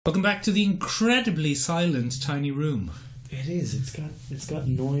Welcome back to the incredibly silent tiny room. It is. It's got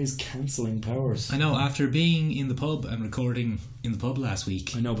noise cancelling powers. I know. After being in the pub and recording in the pub last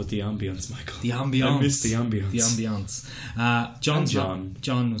week. I know, but the ambience, Michael. The ambience. I miss the ambience. The ambience.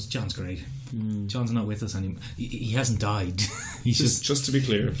 John's great. John's not with us anymore. He hasn't died. He's just to be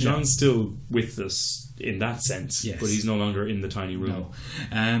clear, John's still with us in that sense, yes. But he's no longer in the tiny room.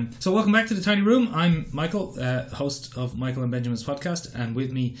 No. So welcome back to the tiny room. I'm Michael, host of Michael and Benjamin's podcast, and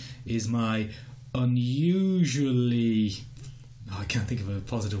with me is my unusually... I can't think of a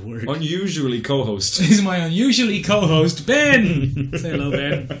positive word. Unusually co-host. He's my unusually co-host, Ben. Say hello,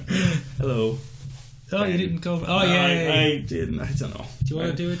 Ben. Hello. Oh, Ben. You didn't go... Oh, yeah. I didn't. I don't know. Do you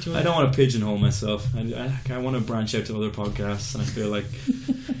want to do it? I don't want to pigeonhole myself. I want to branch out to other podcasts, and I feel like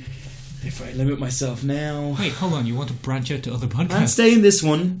if I limit myself now... Wait, hold on. You want to branch out to other podcasts? I'll stay in this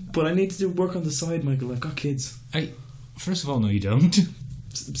one, but I need to do work on the side, Michael. I've got kids. First of all, no, you don't.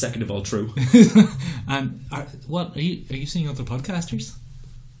 Second of all, true. And what are you seeing other podcasters?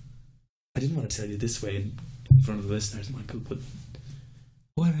 I didn't want to tell you this way in front of the listeners, Michael, but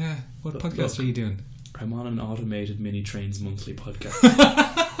what podcast are you doing? I'm on an automated mini trains monthly podcast.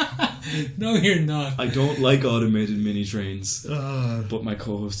 No, you're not. I don't like automated mini trains, but my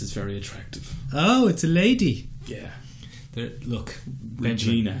co-host is very attractive. Oh, it's a lady. Yeah. Look,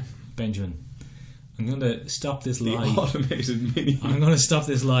 Regina. Benjamin. I'm going to stop this lie. The automated mini. I'm going to stop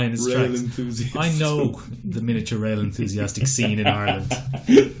this lie in its rail tracks. Enthusiast. I know the miniature rail enthusiastic scene in Ireland.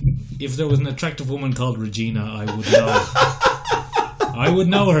 If there was an attractive woman called Regina, I would know. I would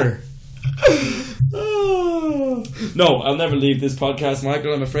know her. No, I'll never leave this podcast,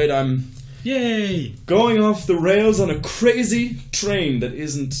 Michael. I'm afraid I'm going off the rails on a crazy train that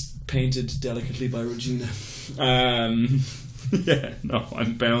isn't painted delicately by Regina. Yeah, no,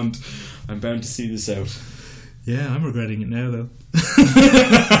 I'm bound to see this out. Yeah, I'm regretting it now, though.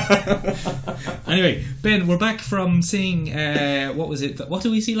 Anyway, Ben, we're back from seeing what was it? What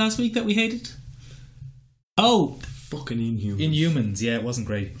did we see last week that we hated? Oh, fucking Inhumans. Inhumans, yeah, it wasn't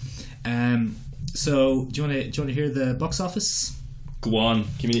great. So do you want to hear the box office? Go on,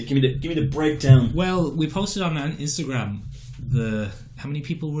 give me the breakdown. Well, we posted on Instagram how many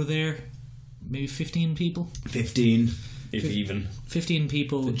people were there? Maybe 15 people. 15. If even 15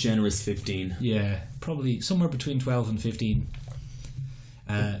 people, a generous 15. Yeah, probably somewhere between 12 and 15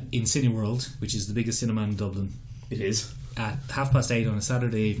 in Cineworld, which is the biggest cinema in Dublin. It is at 8:30 on a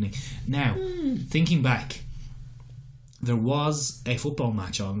Saturday evening. Now, thinking back, there was a football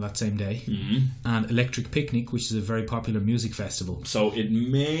match on that same day, and Electric Picnic, which is a very popular music festival. So it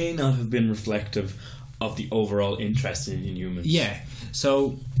may not have been reflective of the overall interest in Inhumans. Yeah.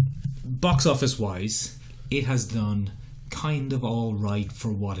 So, box office wise, it has done kind of all right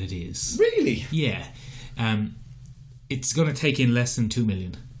for what it is. Really? Yeah. It's going to take in less than 2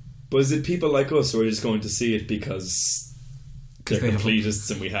 million. But is it people like us who are just going to see it because they're completists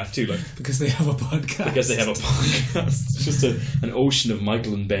and we have to? Because they have a podcast. Because they have a podcast. It's just an ocean of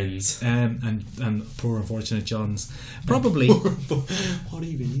Michael and Ben's. And poor unfortunate John's. Probably. What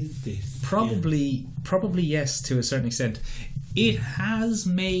even is this? Probably yes, to a certain extent. It has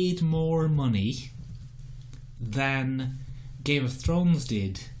made more money than Game of Thrones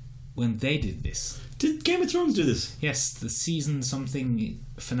did when they did this. Did Game of Thrones do this? Yes, the season something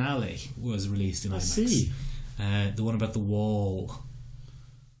finale was released in IMAX. I see. The one about the wall.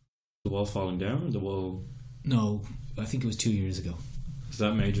 The wall falling down, or the wall? No, I think it was 2 years ago. Is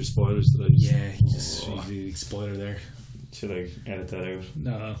that major spoilers that I just... Yeah, you just really spoiler there. Should I edit that out?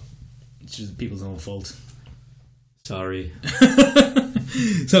 No, it's just people's own fault. Sorry.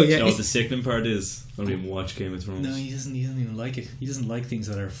 So yeah, you know what the sickening part is? I don't even watch Game of Thrones. No, he doesn't even like it. He doesn't like things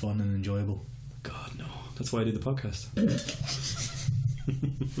that are fun and enjoyable. God, no. That's why I did the podcast.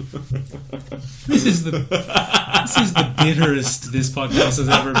 This is the bitterest this podcast has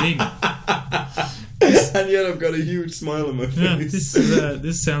ever been. And yet I've got a huge smile on my face. Yeah,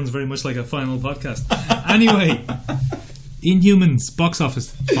 this sounds very much like a final podcast. Anyway, Inhumans box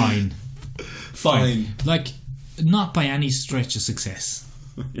office fine. Like, not by any stretch a success.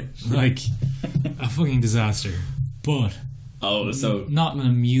 Yeah. Like a fucking disaster, but so not an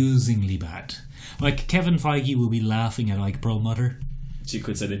amusingly bad. Like, Kevin Feige will be laughing at Ike Perlmutter. So you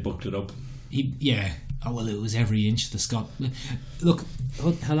could say they booked it up. Oh well, it was every inch the Scott. Look,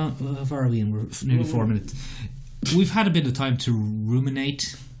 how long? How far are we in? We're nearly 4 minutes. We've had a bit of time to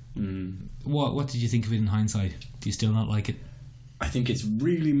ruminate. What did you think of it in hindsight? Do you still not like it? I think it's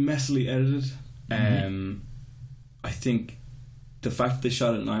really messily edited. I think the fact that they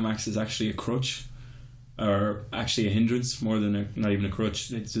shot it in IMAX is actually a crutch, or actually a hindrance more than not even a crutch.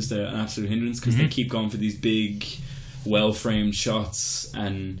 It's just an absolute hindrance because they keep going for these big well-framed shots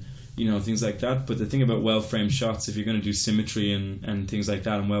and things like that. But the thing about well-framed shots, if you're going to do symmetry and things like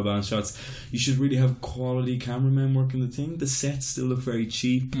that and well-balanced shots, you should really have quality cameramen working the thing. The sets still look very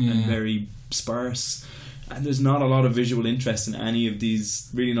cheap and very sparse, and there's not a lot of visual interest in any of these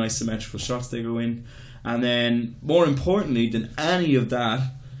really nice symmetrical shots they go in. And then, more importantly than any of that,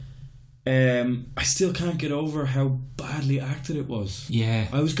 I still can't get over how badly acted it was. Yeah.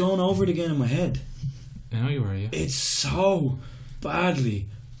 I was going over it again in my head. I know you were, yeah. It's so badly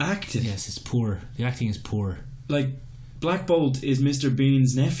acted. Yes, it's poor. The acting is poor. Like, Black Bolt is Mr.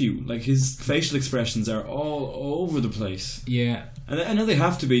 Bean's nephew. Like, his facial expressions are all over the place. Yeah. And I know they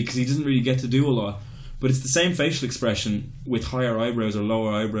have to be, because he doesn't really get to do a lot. But it's the same facial expression with higher eyebrows or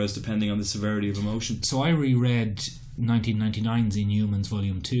lower eyebrows depending on the severity of emotion. So I reread 1999's Inhumans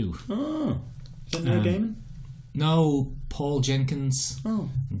Volume 2. Oh. Is that Neil Gaiman? No, Paul Jenkins. Oh.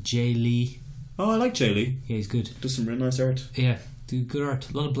 Jay Lee. Oh, I like Jay Lee. Yeah, he's good. Does some really nice art. Yeah, do good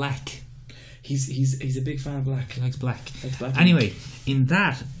art. A lot of black. He's a big fan of black. He likes black. Anyway, in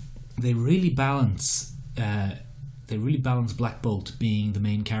that, they really balance Black Bolt being the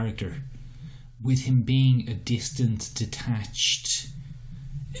main character with him being a distant, detached.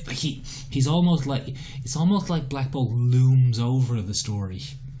 Like he's almost like it's almost like Black Bolt looms over the story.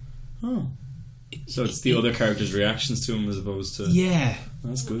 Oh. So it's the other character's reactions to him as opposed to... Yeah.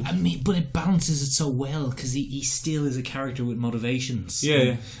 That's good. I mean, but it balances it so well because he still is a character with motivations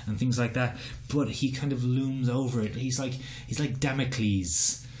and things like that. But he kind of looms over it. He's like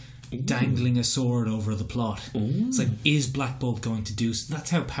Damocles dangling a sword over the plot. Ooh. It's like, is Black Bolt going to do... That's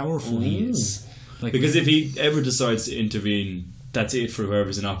how powerful he is. Like, because if he ever decides to intervene, that's it for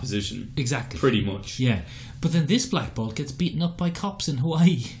whoever's in opposition. Exactly. Pretty much. Yeah. But then this Black Bolt gets beaten up by cops in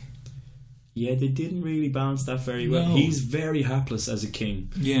Hawaii. Yeah, they didn't really balance that very well. No. He's very hapless as a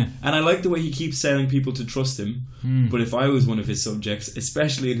king. Yeah. And I like the way he keeps telling people to trust him. But if I was one of his subjects,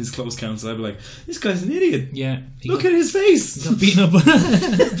 especially in his close counsel, I'd be like, this guy's an idiot. Yeah. Look at his face. He got beaten up. Look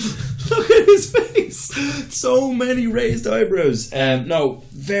at his face. So many raised eyebrows. No,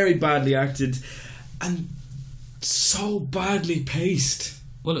 very badly acted. And so badly paced.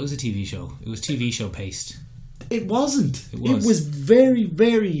 Well, it was a TV show. It was TV show paced. It wasn't. It was very,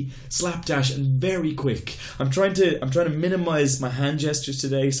 very slapdash and very quick. I'm trying to minimise my hand gestures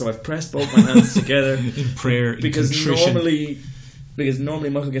today, so I've pressed both my hands together in prayer. Because normally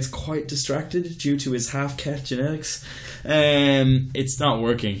Michael gets quite distracted due to his half-cat genetics. It's not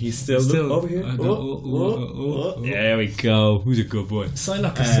working. He's still over here. There we go. Who's a good boy?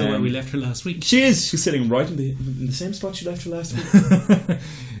 Psylocke is still where we left her last week. She is. She's sitting right in the same spot she left her last week.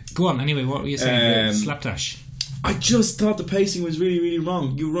 Go on. Anyway, what were you saying? Slapdash. I just thought the pacing was really, really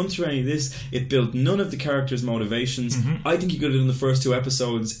wrong. You run through any of this, it built none of the characters' motivations. Mm-hmm. I think you could have done the first 2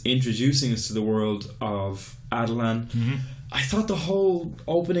 episodes introducing us to the world of Adelan. Mm-hmm. I thought the whole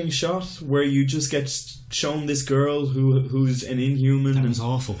opening shot where you just get shown this girl who's an Inhuman. That was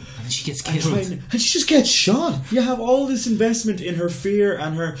awful. And then she gets killed. And she just gets shot. You have all this investment in her fear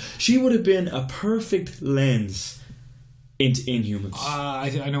and her... She would have been a perfect lens into Inhumans.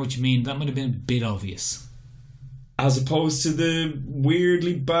 I know what you mean. That might have been a bit obvious. As opposed to the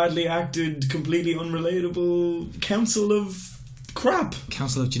weirdly badly acted, completely unrelatable Council of Crap.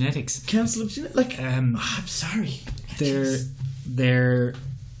 Council of Genetics. Like, I'm sorry. They're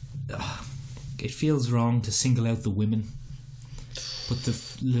it feels wrong to single out the women, but the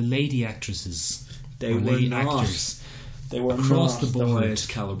lady actresses, they were lady not. Actors, they were across not the board. The highest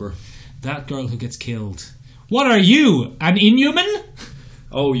caliber. That girl who gets killed. What are you, an Inhuman?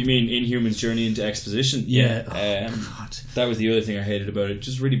 Oh, you mean Inhuman's journey into exposition? Yeah. God. That was the other thing I hated about it.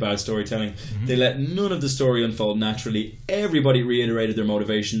 Just really bad storytelling. Mm-hmm. They let none of the story unfold naturally. Everybody reiterated their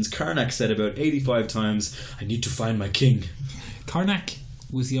motivations. Karnak said about 85 times, I need to find my king. Karnak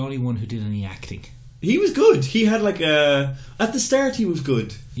was the only one who did any acting. He was good. He had like a... At the start he was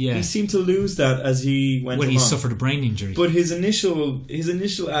good. Yeah. He seemed to lose that as he went when along. He suffered a brain injury. But his initial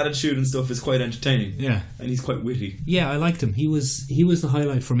attitude and stuff is quite entertaining. Yeah. And he's quite witty. Yeah, I liked him. He was the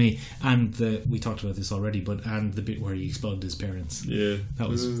highlight for me. And we talked about this already, and the bit where he exploded his parents. Yeah. That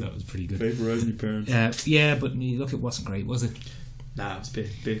was pretty good. Vaporizing your parents. Yeah, but look, it wasn't great, was it? Nah, it was a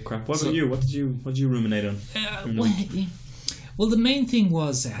bit crap. What about you? What did you ruminate on? Well, the main thing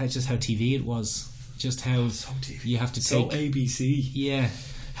was just how TV it was. Just how you have to take... So ABC. Yeah.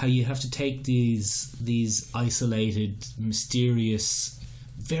 How you have to take these isolated, mysterious,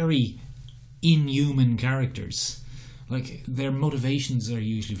 very inhuman characters. Like, their motivations are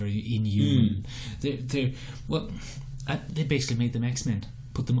usually very inhuman. They basically made them X-Men.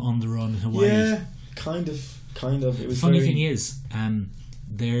 Put them on the run in Hawaii. Yeah, kind of. It was Funny thing is,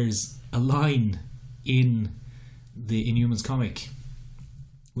 there's a line in the Inhumans comic,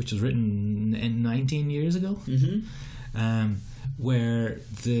 which was written 19 years ago. Where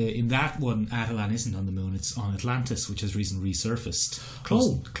in that one Attilan isn't on the moon, it's on Atlantis, which has recently resurfaced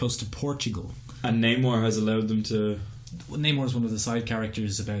close to Portugal. And Namor has allowed them to... Namor is one of the side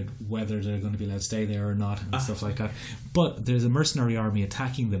characters about whether they're going to be allowed to stay there or not and stuff like that. But there's a mercenary army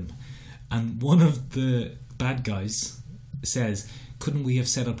attacking them, and one of the bad guys says, couldn't we have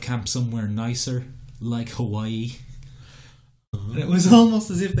set up camp somewhere nicer, like Hawaii? And it was almost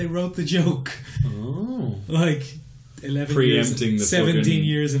as if they wrote the joke. Like 11 preempting years, 17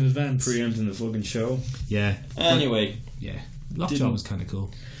 years in advance. Preempting the fucking show. Yeah. Anyway. Yeah. Lockjaw was kind of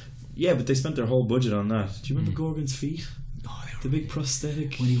cool. Yeah, but they spent their whole budget on that. Do you remember Gorgon's feet? Oh, the big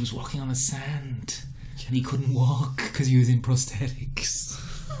prosthetic. When he was walking on the sand and he couldn't walk because he was in prosthetics.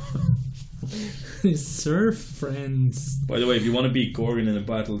 His surf friends. By the way, if you want to beat Gorgon in a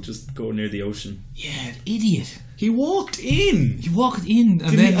battle, just go near the ocean. Yeah, idiot. He walked in.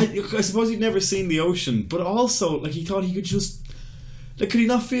 And then I suppose he'd never seen the ocean, but also, like, he thought he could just... Like, could he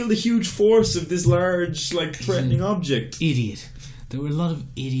not feel the huge force of this large, like, threatening object? Idiot. There were a lot of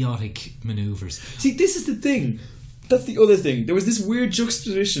idiotic manoeuvres. See, this is the thing. That's the other thing. There was this weird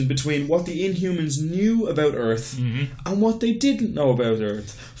juxtaposition between what the Inhumans knew about Earth and what they didn't know about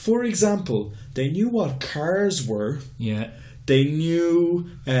Earth. For example, they knew what cars were. Yeah. They knew...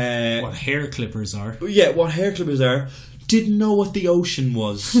 what hair clippers are. Yeah, what hair clippers are. Didn't know what the ocean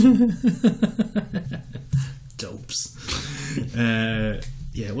was. Dopes.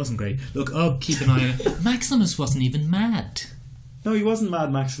 Yeah, it wasn't great. Look, I'll keep an eye on it. Maximus wasn't even mad. No, he wasn't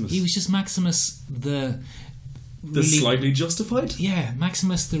Mad Maximus. He was just Maximus the slightly justified? Yeah,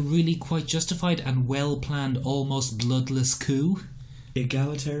 Maximus the really quite justified and well-planned, almost bloodless coup.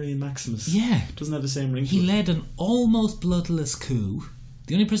 Egalitarian Maximus. Yeah. Doesn't have the same ring to He it. led an almost bloodless coup.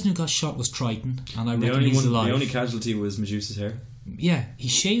 The only person who got shot was Triton, and I reckon he's alive. The only casualty was Medusa's hair. Yeah, he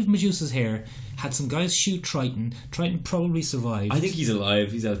shaved Medusa's hair, had some guys shoot Triton. Triton probably survived. I think he's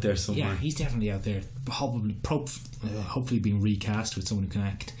alive. He's out there somewhere. Yeah, he's definitely out there. Hopefully being recast with someone who can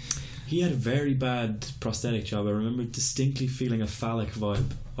act. He had a very bad prosthetic job. I remember distinctly feeling a phallic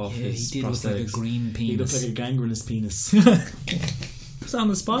vibe off his he did prosthetics. look like a green penis. He looked like a gangrenous penis. Was that on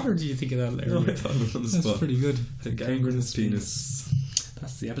the spot, or did you think of that later? No, I thought it was on the spot. That's pretty good. A gangrenous penis.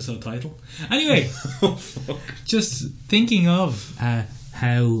 That's the episode title. Anyway, oh, fuck. Just thinking of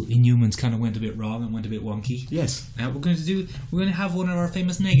how Inhumans kind of went a bit wrong and went a bit wonky. Yes. We're going to have one of our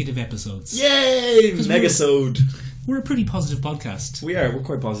famous negative episodes. Yay! Megasode. We're a pretty positive podcast. We are. We're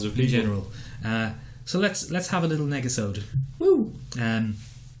quite positive in people. general. So let's have a little negasode. Woo! And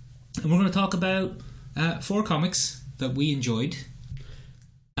we're going to talk about 4 comics that we enjoyed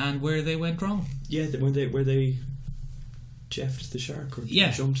and where they went wrong. Yeah, where they jeffed the shark or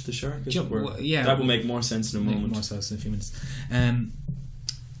jumped the shark. That will make more sense in a moment. More sense in a few minutes.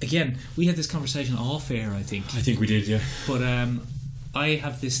 Again, we had this conversation off air, I think. I think we did, yeah. But I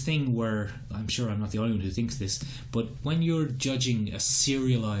have this thing where, I'm sure I'm not the only one who thinks this, but when you're judging a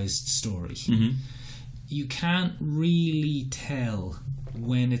serialized story, you can't really tell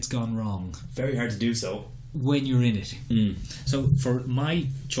when it's gone wrong. Very hard to do so. When you're in it. So for my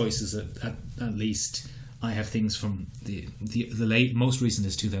choices, at least, I have things from the late, most recent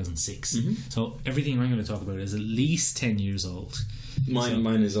is 2006. So everything I'm going to talk about is at least 10 years old.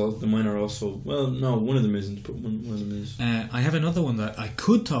 Mine are also, well, no, one of them isn't, but one of them is. I have another one that I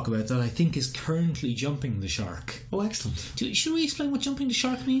could talk about that I think is currently jumping the shark. Oh, excellent. Should we explain what jumping the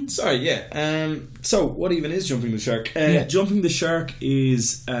shark means? Sorry, yeah. So what even is jumping the shark? Jumping the shark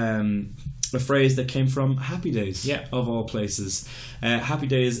is a phrase that came from Happy Days, of all places. Happy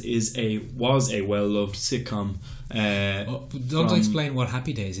Days was a well-loved sitcom. Don't explain what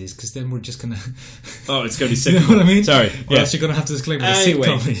Happy Days is, because then we're just going to... Oh, it's going to be sitcom. You know what I mean? Sorry. Or else you're going to have to explain what a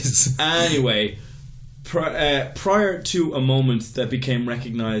sitcom is. Anyway, prior to a moment that became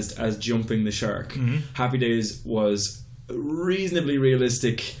recognised as jumping the shark, Happy Days was reasonably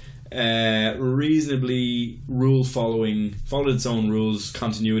realistic, reasonably rule-following, followed its own rules,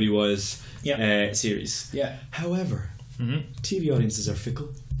 continuity-wise, series. Yeah. However, TV audiences are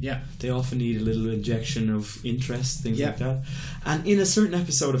fickle. Yeah. They often need a little injection of interest, things like that. And in a certain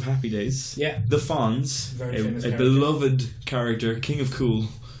episode of Happy Days, the Fonz, a beloved character, King of Cool,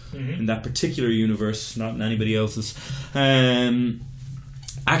 in that particular universe, not in anybody else's,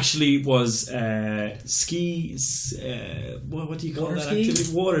 actually was what do you call that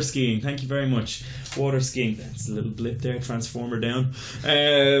activity? Water skiing. Thank you very much. Water skiing. That's a little blip there, transformer down.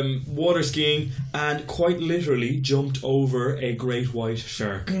 Water skiing, and quite literally jumped over a great white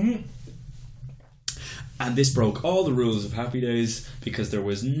shark. And this broke all the rules of Happy Days because there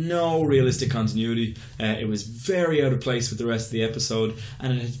was no realistic continuity. It was very out of place with the rest of the episode,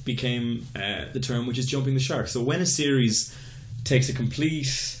 and it became the term which is jumping the shark. So when a series takes a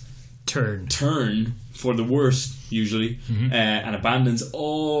complete turn for the worst, usually, and abandons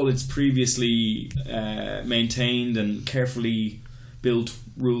all its previously maintained and carefully built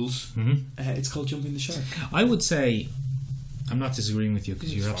rules, it's called jumping the shark. I would say, I'm not disagreeing with you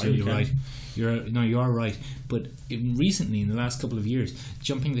because you're absolutely right. You are right. But recently, in the last couple of years,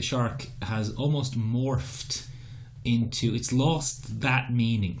 jumping the shark has almost morphed into, it's lost that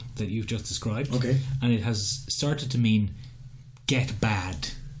meaning that you've just described. Okay. And it has started to mean get bad.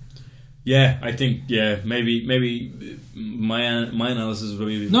 Yeah, I think, maybe my analysis would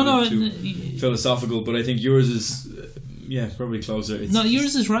be too philosophical, but I think yours is probably closer.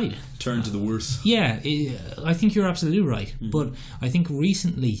 Yours is right. Turn to the worse. Yeah, I think you're absolutely right. But I think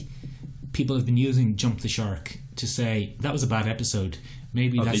recently people have been using jump the shark to say that was a bad episode.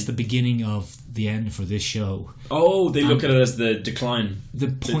 Maybe that's the beginning of the end for this show. Oh, they look at it as the decline. The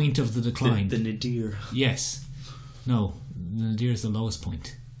point of the decline. The nadir. Yes. No, the nadir is the lowest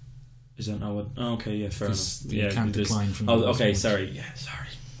point. Is that not what... Oh, okay, yeah, fair enough. You can't decline from the lowest point. Sorry. Yeah, sorry.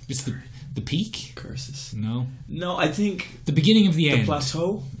 It's the peak? Curses. No, I think... The beginning of the end. The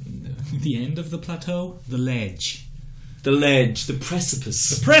plateau? The end of the plateau? The ledge. The ledge. The precipice.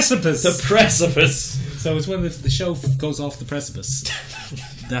 The precipice! The precipice! So it's when the show goes off the precipice.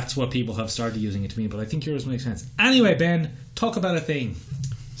 That's what people have started using it to mean, but I think yours makes sense. Anyway, Ben, talk about a thing.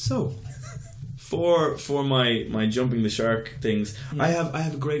 So... For my jumping the shark things, I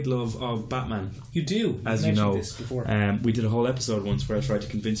have a great love of Batman. You do, as you know. This before. We did a whole episode once where I tried to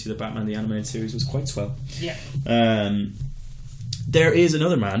convince you that Batman the animated series was quite swell. Yeah. There is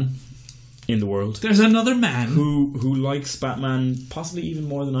another man in the world. There's another man who likes Batman possibly even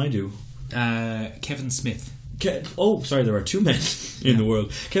more than I do. Kevin Smith. There are two men in the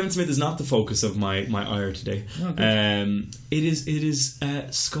world. Kevin Smith is not the focus of my ire today. Oh, it is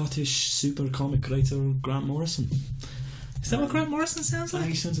Scottish super comic writer Grant Morrison. Is that what Grant Morrison sounds like?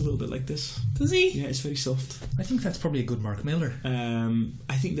 He sounds a little bit like this. Does he? Yeah, it's very soft. I think that's probably a good Mark Miller.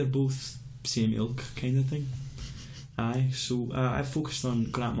 I think they're both same ilk kind of thing. So I focused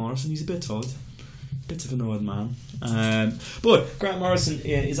on Grant Morrison. He's a bit odd. Bit of an odd man. But Grant Morrison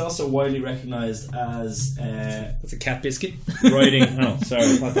is also widely recognised as... That's a cat biscuit. Writing... Oh, sorry,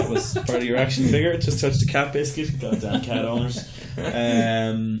 I thought that was part of your action figure. It just touched a cat biscuit. Goddamn cat owners.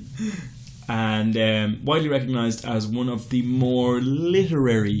 And widely recognised as one of the more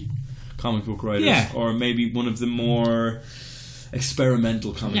literary comic book writers. Or maybe one of the more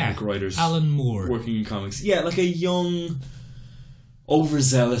experimental comic book writers. Alan Moore. Working in comics. Yeah, like a young...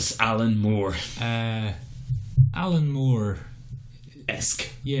 overzealous Alan Moore. Alan Moore-esque.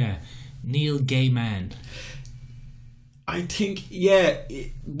 Yeah. Neil Gaiman. I think,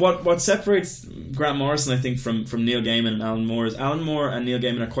 what separates Grant Morrison, I think, from Neil Gaiman and Alan Moore is Alan Moore and Neil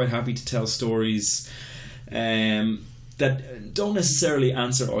Gaiman are quite happy to tell stories that don't necessarily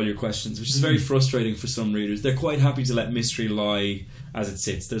answer all your questions, which is very frustrating for some readers. They're quite happy to let mystery lie as it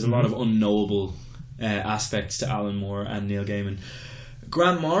sits. There's a lot of unknowable aspects to Alan Moore and Neil Gaiman.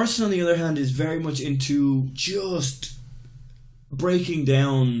 Grant Morrison, on the other hand, is very much into just breaking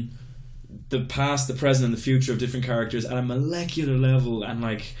down the past, the present, and the future of different characters at a molecular level, and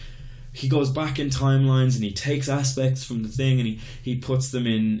like he goes back in timelines and he takes aspects from the thing and he puts them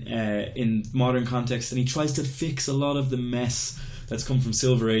in modern context, and he tries to fix a lot of the mess that's come from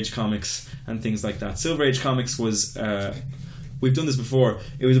Silver Age comics and things like that. Silver Age comics was... we've done this before.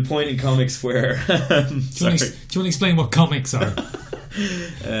 It was a point in comics where... do you want to explain what comics are?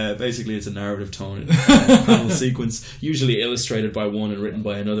 Basically, it's a narrative tone in a panel sequence, usually illustrated by one and written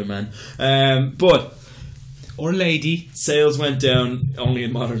by another man. But... Or lady. Sales went down only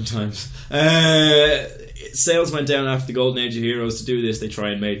in modern times. Sales went down after the Golden Age of Heroes. To do this, they try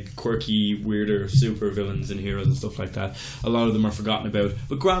and make quirky, weirder super villains and heroes and stuff like that. A lot of them are forgotten about.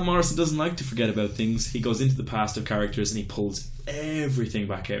 But Grant Morrison doesn't like to forget about things. He goes into the past of characters and he pulls everything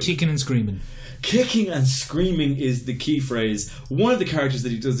back out. Kicking and screaming. Kicking and screaming is the key phrase. One of the characters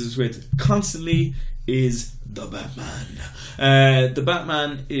that he does this with constantly is the Batman. The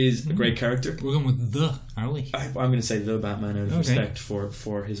Batman is a great character. We're going with the, are we? I'm going to say the Batman out of respect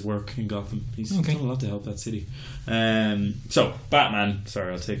for his work in Gotham. He's done a lot to help that city. So, Batman.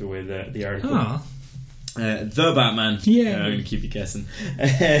 Sorry, I'll take away the article. The Batman. Yeah. I'm going to keep you guessing.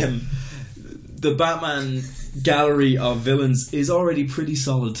 The Batman gallery of villains is already pretty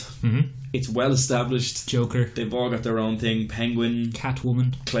solid. Mm-hmm. It's well established. Joker. They've all got their own thing. Penguin.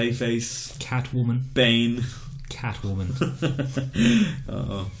 Catwoman. Clayface. Catwoman. Bane. Catwoman.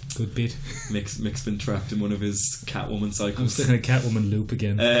 Uh-oh. Good bit. Mick's been trapped in one of his Catwoman I'm cycles. stuck in a Catwoman loop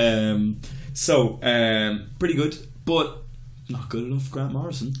again. Pretty good, but not good enough for Grant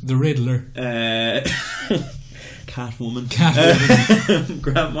Morrison. The Riddler. Catwoman. Catwoman.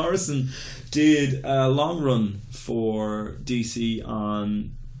 Grant Morrison did a long run for DC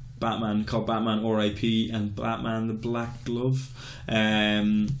on Batman called Batman R.I.P. and Batman the Black Glove.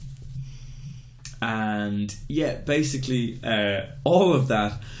 And yeah, basically all of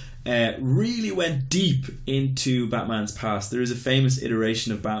that really went deep into Batman's past. There is a famous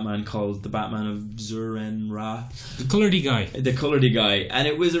iteration of Batman called the Batman of Zur-En-Ra. The colouredy guy. The colouredy guy. And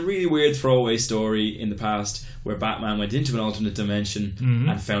it was a really weird throwaway story in the past where Batman went into an alternate dimension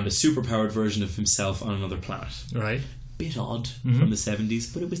and found a superpowered version of himself on another planet. Right. Bit odd from the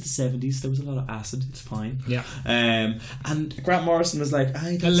 70s, but it was the 70s. There was a lot of acid. It's fine. Yeah. And Grant Morrison was like,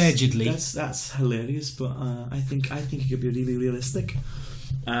 allegedly, that's hilarious, but I think it could be really realistic.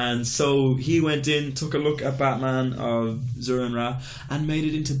 And so he went in, took a look at Batman of Zur-En-Ra, and made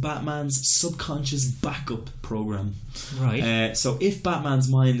it into Batman's subconscious backup program. Right. So if Batman's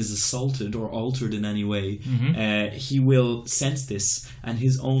mind is assaulted or altered in any way, he will sense this, and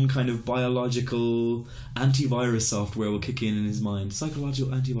his own kind of biological antivirus software will kick in his mind.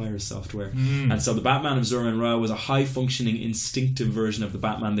 Psychological antivirus software. And so the Batman of Zur-En-Ra was a high-functioning, instinctive version of the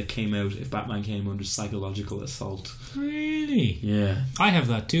Batman that came out if Batman came under psychological assault. Really? Yeah. I have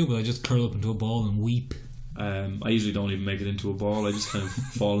that too, but I just curl up into a ball and weep. I usually don't even make it into a ball. I just kind of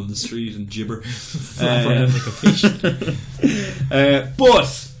fall in the street and gibber. Like a fish.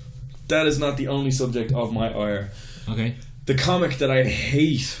 But that is not the only subject of my ire. Okay. The comic that I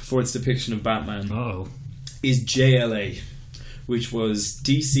hate for its depiction of Batman is JLA, which was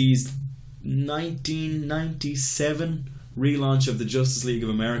DC's 1997 relaunch of the Justice League of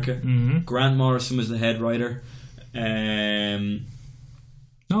America. Grant Morrison was the head writer. I'm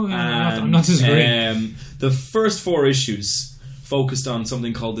not disagreeing. The first 4 issues focused on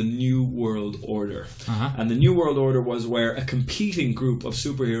something called the New World Order. And the New World Order was where a competing group of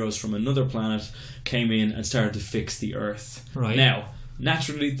superheroes from another planet came in and started to fix the Earth. Right. Now,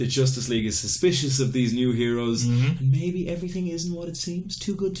 naturally, the Justice League is suspicious of these new heroes, and maybe everything isn't what it seems,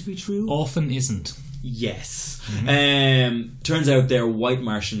 too good to be true. Often isn't. Yes. Turns out they're white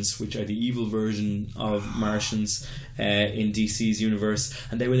Martians, which are the evil version of Martians in DC's universe,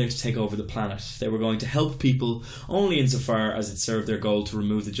 and they were there to take over the planet. They were going to help people only insofar as it served their goal to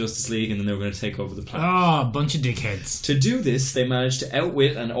remove the Justice League, and then they were going to take over the planet. A bunch of dickheads. To do this, they managed to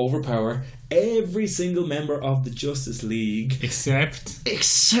outwit and overpower every single member of the Justice League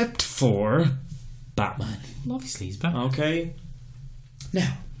except for Batman. Well, obviously he's Batman. Okay.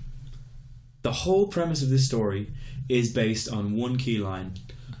 Now, the whole premise of this story is based on one key line.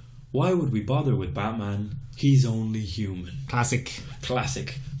 Why would we bother with Batman? He's only human. Classic.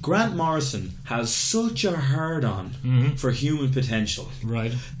 Grant Morrison has such a hard-on for human potential,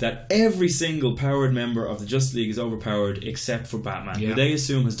 right, that every single powered member of the Justice League is overpowered except for Batman, who they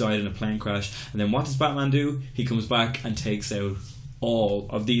assume has died in a plane crash. And then what does Batman do? He comes back and takes out all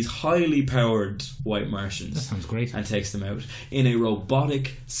of these highly powered white Martians. That sounds great. And takes them out in a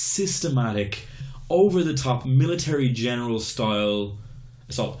robotic, systematic, over-the-top military general style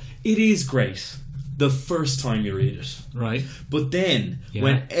assault. It is great the first time you read it. Right. But then,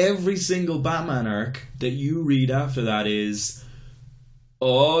 when every single Batman arc that you read after that is,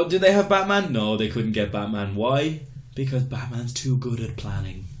 oh, did they have Batman? No, they couldn't get Batman. Why? Because Batman's too good at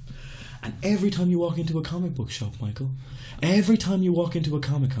planning. And every time you walk into a comic book shop, Michael, every time you walk into a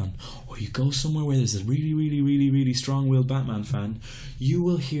Comic-Con, or you go somewhere where there's a really, really, really, really strong-willed Batman fan, you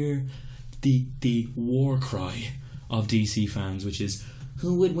will hear the war cry of DC fans, which is,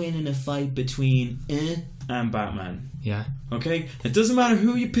 who would win in a fight between and Batman? Yeah. Okay? It doesn't matter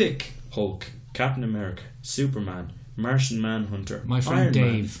who you pick. Hulk, Captain America, Superman, Martian Manhunter, my friend Iron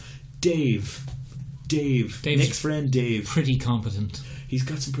Dave. Man. Dave's Nick's friend Dave. Pretty competent. He's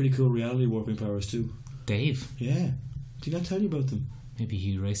got some pretty cool reality warping powers too. Dave? Yeah. Did I not tell you about them? Maybe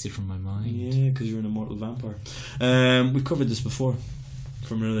he erased it from my mind. Yeah, because you're an immortal vampire. We've covered this before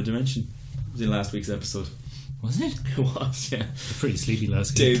from another dimension. It was in last week's episode. Was it? It was, yeah. Pretty sleepy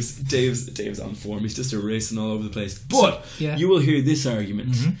last week. Dave's on form. He's just erasing all over the place. But you will hear this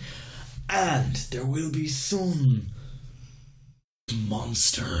argument. And there will be some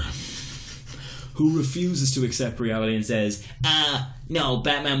monster who refuses to accept reality and says, no,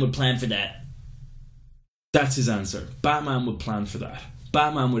 Batman would plan for that. That's his answer. Batman would plan for that.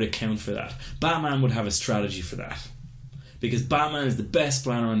 Batman would account for that. Batman would have a strategy for that. Because Batman is the best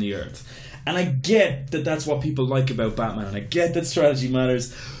planner on the earth. And I get that that's what people like about Batman, and I get that strategy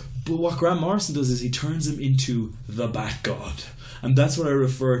matters, But what Grant Morrison does is he turns him into the Bat God. And that's what I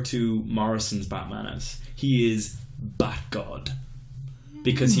refer to Morrison's Batman as. He is Bat God.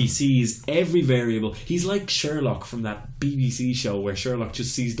 Because he sees every variable. He's like Sherlock from that BBC show where Sherlock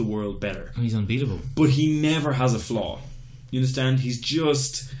just sees the world better. He's unbeatable. But he never has a flaw. You understand? He's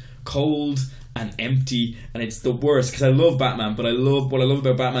just cold and empty, and it's the worst. Because I love Batman, but what I love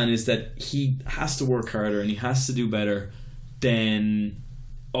about Batman is that he has to work harder and he has to do better than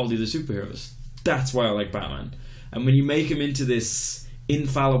all the other superheroes. That's why I like Batman. And when you make him into this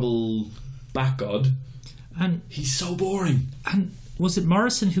infallible Bat God, and he's so boring. And was it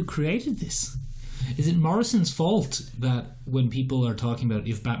Morrison who created this? Is it Morrison's fault that when people are talking about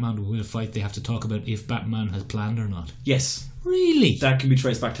if Batman will win a fight, they have to talk about if Batman has planned or not? Yes. Really? That can be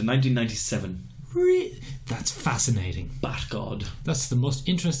traced back to 1997. That's fascinating. Bat God. That's the most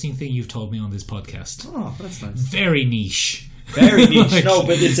interesting thing you've told me on this podcast. Oh, that's nice. Very niche. Very niche. No,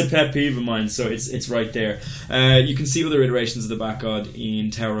 but it's a pet peeve of mine, so it's right there. You can see other iterations of the Bat God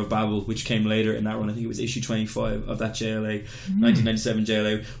in Tower of Babel, which came later in that run. I think it was issue 25 of that JLA, 1997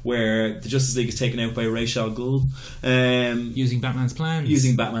 JLA, where the Justice League is taken out by Ra's al Ghul. Using Batman's plans.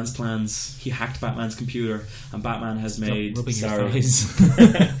 Using Batman's plans. He hacked Batman's computer, and Batman has made... Rubbing your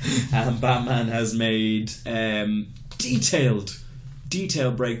thighs. And Batman has made detailed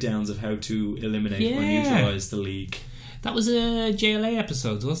breakdowns of how to eliminate or neutralise the League. That was a JLA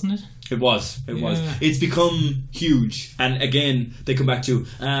episode, wasn't it? It was. It's become huge. And again, they come back to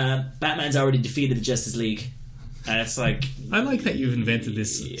Batman's already defeated the Justice League. And it's like... I like that you've invented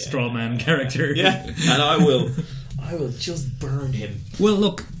this straw man character. Yeah, and I will just burn him. Well,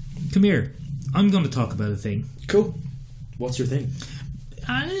 look, come here. I'm going to talk about a thing. Cool. What's your thing?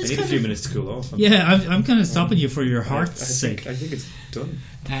 I need a few minutes to cool off. I'm kind of stopping you for your heart's sake. I think it's done.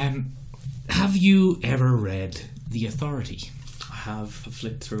 Have you ever read The Authority? I have. I've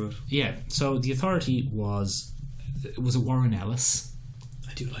flipped through it. Yeah, so The Authority was a Warren Ellis.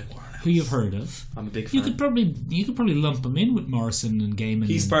 I do like Warren Ellis. Who you've heard of. I'm a big fan. You could probably lump him in with Morrison and Gaiman.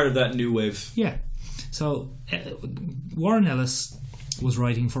 He's part of that new wave. Yeah. So Warren Ellis was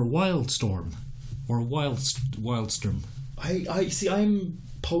writing for Wildstorm or Wildstorm. I see. I'm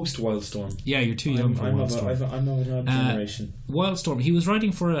post Wildstorm. Yeah, you're too young for Wildstorm. I'm of another generation. Wildstorm. He was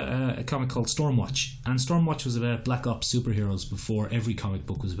writing for a comic called Stormwatch, and Stormwatch was about Black Ops superheroes before every comic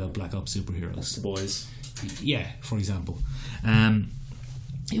book was about Black Ops superheroes. That's the boys. Yeah, for example.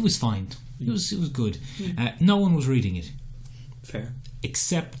 It was fine. It was good. No one was reading it. Fair.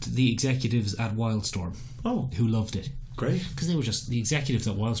 Except the executives at Wildstorm. Oh. Who loved it. Great. Because the executives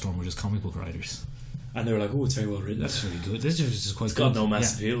at Wildstorm were just comic book writers. And they were like, oh, it's very well written. That's really good. This is just quite it's good. It's got no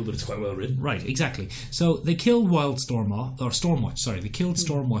mass appeal, but it's quite well written. Right, exactly. So they killed Stormwatch, sorry. They killed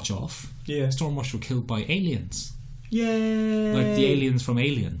Stormwatch off. Yeah. Stormwatch were killed by aliens. Yay! Like the aliens from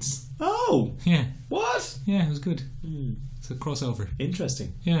Aliens. Oh! Yeah. What? Yeah, it was good. It's a crossover.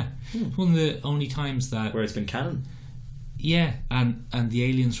 Interesting. Yeah. One of the only times that... Where it's been canon. Yeah, and the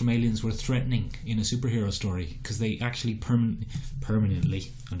aliens from Aliens were threatening in a superhero story because they actually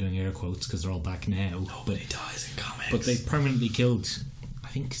permanently, I'm doing air quotes because they're all back now. Nobody dies in comics. But they permanently killed, I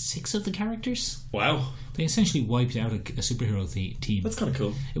think, 6 of the characters. Wow. They essentially wiped out a superhero team. That's kind of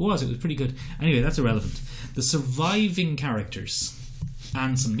cool. It was pretty good. Anyway, that's irrelevant. The surviving characters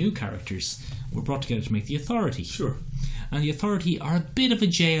and some new characters were brought together to make The Authority. Sure. And The Authority are a bit of a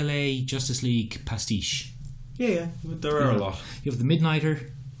JLA Justice League pastiche. Yeah, there are a lot. You have the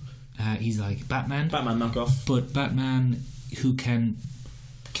Midnighter. He's like Batman. Batman knockoff. But Batman who can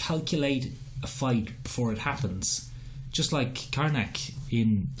calculate a fight before it happens. Just like Karnak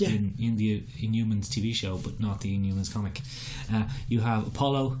in the Inhumans TV show, but not the Inhumans comic. You have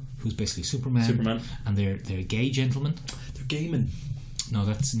Apollo, who's basically Superman. And they're gay gentlemen. They're gaymen. No,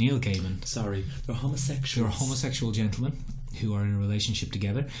 that's Neil Gaiman. Sorry, they're homosexuals. They're homosexual gentlemen who are in a relationship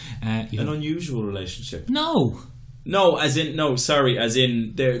together. An unusual relationship. No, as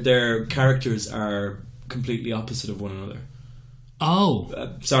in their characters are completely opposite of one another. Oh,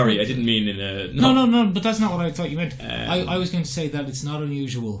 sorry, I didn't mean in a... No, but that's not what I thought you meant. I was going to say that it's not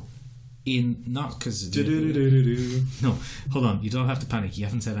unusual in... Not because... No, hold on, you don't have to panic. You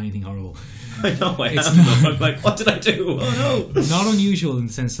haven't said anything horrible. I know, I haven't. I'm like, what did I do? Oh no. Not unusual in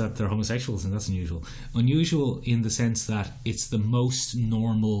the sense that they're homosexuals, and that's unusual. Unusual in the sense that it's the most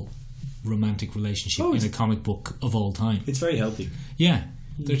normal romantic relationship in a comic book of all time. It's very healthy. Yeah.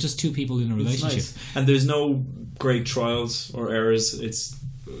 They're just two people in a relationship. Nice. And there's no great trials or errors. It's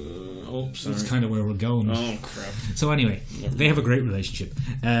Oh, sorry. That's kind of where we're going. Oh, crap. So anyway, they have a great relationship.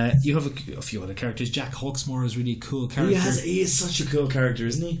 You have a few other characters. Jack Hawksmoor is really a cool character. He is such a cool character,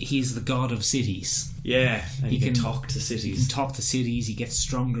 isn't he? He's the god of cities. Yeah, and he can talk to He cities. can talk to cities. He gets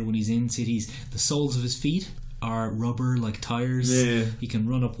stronger when he's in cities. The soles of his feet are rubber like tires. Yeah. He can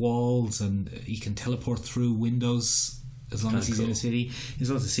run up walls and he can teleport through windows as long as he's in a city. He's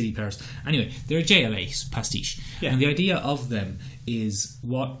lots of city powers. Anyway, they're a JLA pastiche. Yeah. And the idea of them is,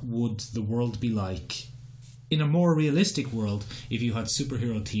 what would the world be like in a more realistic world if you had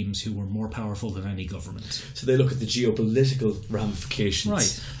superhero teams who were more powerful than any government? So they look at the geopolitical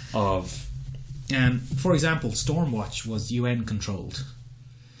ramifications of... For example, Stormwatch was UN controlled.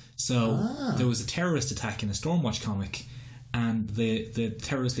 So there was a terrorist attack in a Stormwatch comic, and the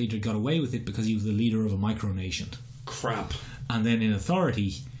terrorist leader got away with it because he was the leader of a micronation. Crap. And then in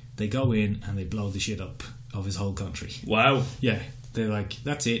Authority, they go in and they blow the shit up of his whole country. Wow. Yeah, they're like,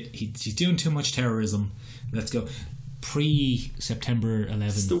 that's it. He's doing too much terrorism. Let's go. Pre-September 11th.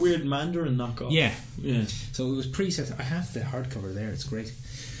 It's the weird Mandarin knockoff. Yeah. Yeah. So it was pre-September. I have the hardcover there. It's great.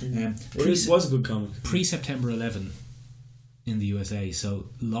 It was a good comic. Pre-September 11 in the USA. So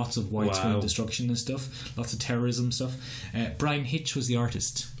lots of widescreen destruction and stuff. Lots of terrorism stuff. Brian Hitch was the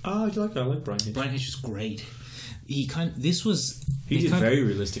artist. Oh, I like that. I like Brian Hitch. Brian Hitch was great. He did very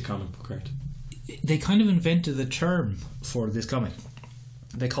realistic comic book art. They kind of invented the term for this comic.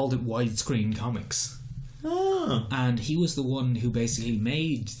 They called it widescreen comics. Ah. And he was the one who basically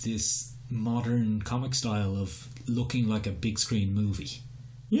made this modern comic style of looking like a big screen movie.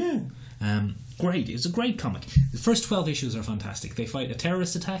 Yeah. Great. It's a great comic. The first 12 issues are fantastic. They fight a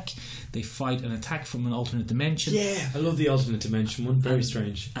terrorist attack. They fight an attack from an alternate dimension. Yeah, I love the alternate dimension one. Very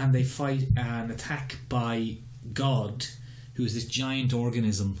strange. And they fight an attack by God, who is this giant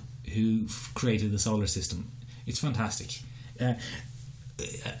organism who created the solar system. It's fantastic. A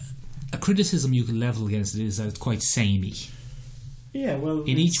criticism you can level against it is that it's quite samey. Yeah, well,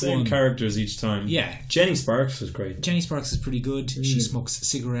 in each same one, characters each time. Yeah, Jenny Sparks was great. Jenny Sparks is pretty good. She smokes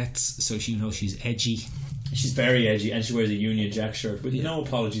cigarettes, so she's edgy. She's very edgy, and she wears a Union Jack shirt with no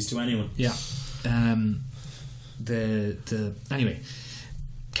apologies to anyone. Yeah. Anyway,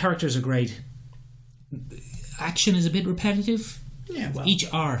 characters are great. Action is a bit repetitive. Yeah, well, each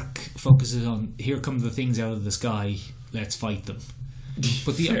arc focuses on, here come the things out of the sky, let's fight them.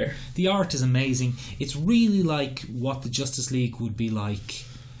 But the art is amazing. It's really like what the Justice League would be like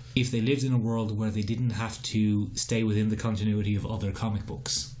if they lived in a world where they didn't have to stay within the continuity of other comic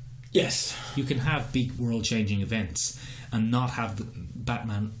books. Yes. You can have big world-changing events and not have the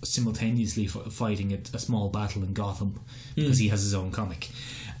Batman simultaneously fighting a small battle in Gotham because he has his own comic.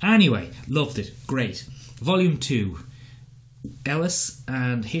 Anyway, loved it. Great. Volume 2. Ellis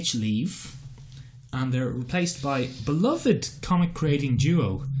and Hitch leave, and they're replaced by beloved comic creating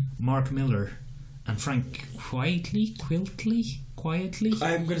duo Mark Miller and Frank Quietly.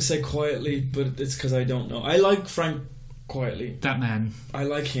 I'm going to say Quietly, but it's because I don't know. I like Frank Quietly. That man. I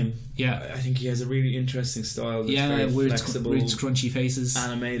like him. Yeah. I think he has a really interesting style. That's very weird, flexible, weird scrunchy faces,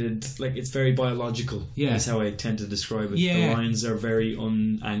 animated. Like, it's very biological. Yeah, is how I tend to describe it. Yeah. The lines are very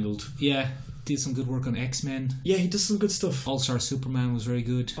unangled. Yeah. Did some good work on X-Men. Yeah, he does some good stuff. All-Star Superman was very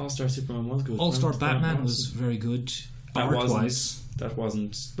good. All-Star Superman was good. All-Star Batman was very good. Art-wise.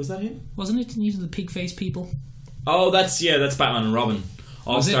 Was that him? Wasn't it? These are the pig-faced people. Oh, that's Batman and Robin.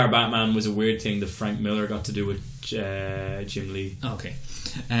 All-Star Batman was a weird thing that Frank Miller got to do with Jim Lee. Okay.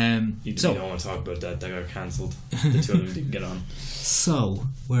 You don't want to talk about that. That got cancelled. The two of them didn't get on. So,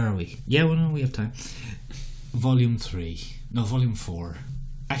 where are we? Yeah, well, no, we have time. Volume 3. No, Volume 4.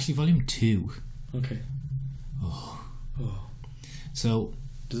 Actually, Volume 2. Okay. Oh. So...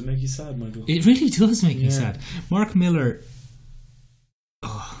 Does it make you sad, Michael? It really does make me sad. Mark Miller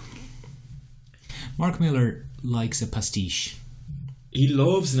likes a pastiche. He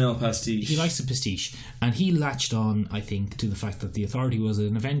loves an El Pastiche. He likes a pastiche. And he latched on, I think, to the fact that the Authority was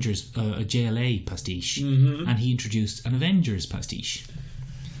an Avengers, a JLA pastiche. Mm-hmm. And he introduced an Avengers pastiche.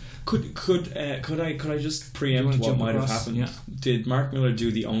 Could I just preempt what might have happened? Yeah. Did Mark Miller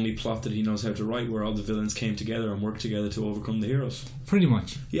do the only plot that he knows how to write, where all the villains came together and worked together to overcome the heroes? Pretty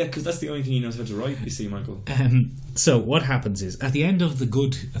much. Yeah, because that's the only thing he knows how to write. You see, Michael. So what happens is, at the end of the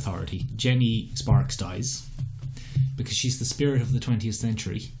Good Authority, Jenny Sparks dies because she's the spirit of the 20th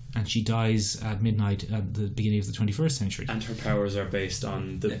century, and she dies at midnight at the beginning of the 21st century. And her powers are based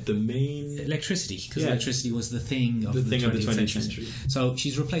on the main... electricity, because electricity was the thing of the 20th century. So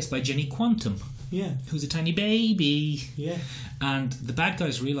she's replaced by Jenny Quantum, who's a tiny baby. Yeah. And the bad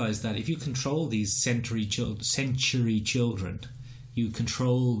guys realise that if you control these century children, you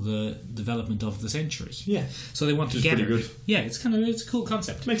control the development of the century. Yeah. So they want to Which is get pretty her. good. Yeah, it's a cool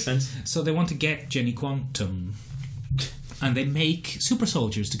concept. Makes sense. So they want to get Jenny Quantum, and they make super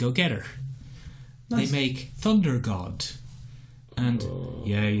soldiers to go get her. Nice. They make Thunder God, and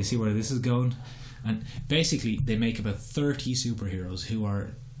yeah, you see where this is going. And basically, they make about 30 superheroes who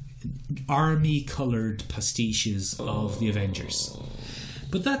are army-coloured pastiches of the Avengers.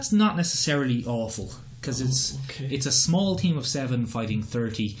 But that's not necessarily awful, because it's a small team of 7 fighting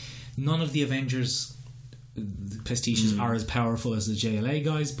 30. None of the Avengers pastiches are as powerful as the JLA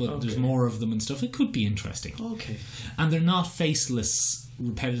guys, but there's more of them and stuff. It could be interesting. Okay. And they're not faceless,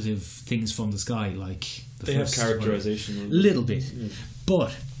 repetitive things from the sky like the They have first characterization. one. Little bit.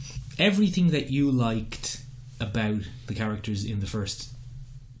 But everything that you liked about the characters in the first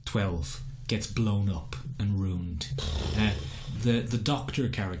 12 gets blown up and ruined. The Doctor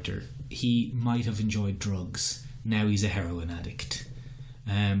character, he might have enjoyed drugs. Now he's a heroin addict.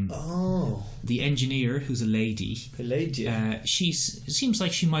 The engineer, who's a lady, she seems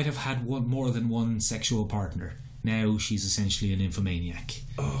like she might have had more than one sexual partner. Now she's essentially an nymphomaniac.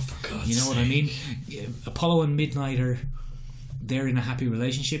 Oh, for God's sake. You know what I mean? Apollo and Midnighter, they're in a happy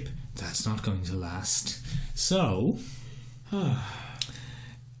relationship. That's not going to last. So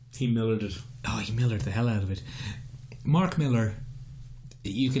he millered it. Oh, he millered the hell out of it. Mark Miller,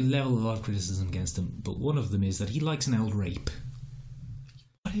 you can level a lot of criticism against him, but one of them is that he likes an old rape.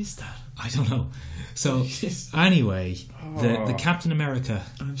 What is that? I don't know. So anyway, the Captain America.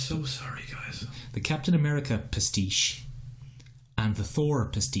 I'm so sorry, guys. The Captain America pastiche and the Thor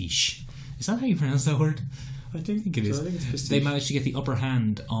pastiche. Is that how you pronounce that word? I think it is. I think it's pastiche. They managed to get the upper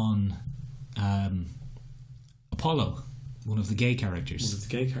hand on Apollo, one of the gay characters. One of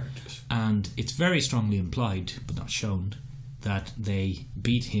the gay characters. And it's very strongly implied, but not shown, that they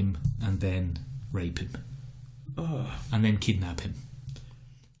beat him and then rape him. And then kidnap him.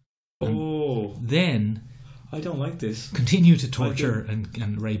 And then I don't like this. Continue to torture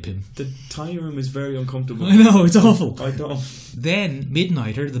and rape him. The tiny room is very uncomfortable. I know, it's awful. I don't. Then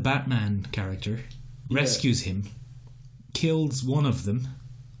Midnighter, the Batman character, rescues him, kills one of them,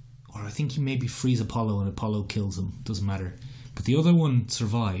 or I think he maybe frees Apollo and Apollo kills him, doesn't matter. But the other one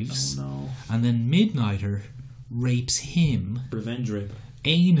survives. Oh no. And then Midnighter rapes him Revenge rape.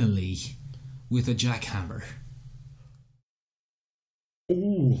 Anally with a jackhammer.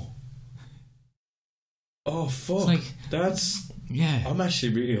 Ooh. Oh fuck! It's like, that's I'm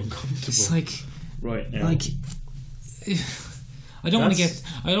actually really uncomfortable. It's like right now. Like I don't want to get.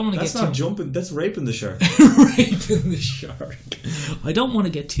 That's not jumping. That's raping the shark. Raping the shark. I don't want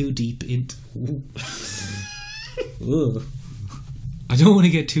to get too deep into. I don't want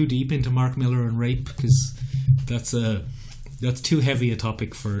to get too deep into Mark Miller and rape because that's too heavy a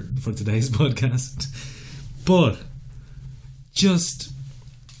topic for today's podcast. But just.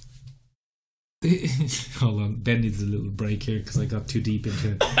 Hold on, Ben needs a little break here because I got too deep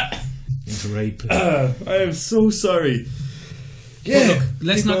into rape. I am so sorry. Yeah, well, look,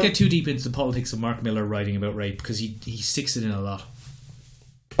 let's not get too deep into the politics of Mark Miller writing about rape because he sticks it in a lot.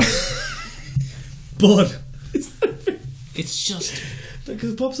 But it's just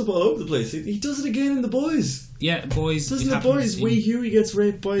because it pops up all over the place. He does it again in The Boys. Yeah, Boys. Doesn't The Boys? Way Huey gets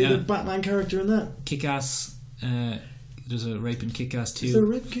raped by the Batman character in that. Kick-Ass. There's a rape in Kick-Ass 2. Is there a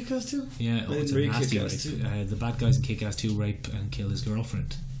rape in Kick-Ass 2? Yeah, it's a nasty rape. The bad guys in Kick-Ass 2 rape and kill his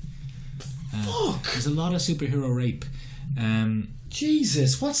girlfriend. Fuck! There's a lot of superhero rape.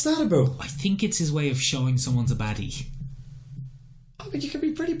 Jesus, what's that about? I think it's his way of showing someone's a baddie. I mean, you can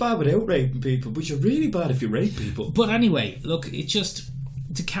be pretty bad without raping people, but you're really bad if you rape people. But anyway, look,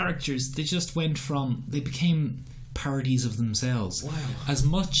 the characters, they became parodies of themselves. Wow. As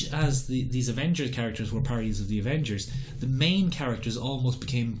much as these Avengers characters were parodies of the Avengers, the main characters almost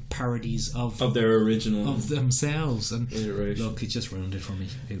became parodies of their original of themselves. And iteration. Look, it just ruined it for me.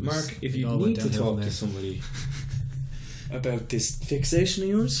 Mark, if you need to talk to somebody about this fixation of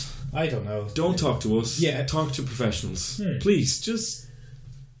yours, I don't know. Don't talk to us. Yeah, talk to professionals. Please, just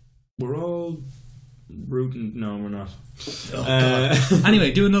we're all rooting. No, we're not.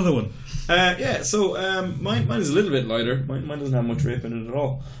 Anyway, do another one. So mine is a little bit lighter. Mine doesn't have much rape in it at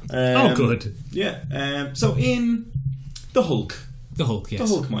all. Good. Yeah. So in The Hulk. Yes. The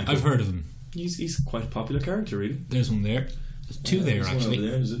Hulk, Michael. I've heard of him. He's quite a popular character, really. There's one there. There's two there, actually. One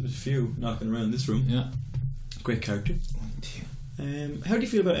over there. There's a few knocking around this room. Yeah. Great character. How do you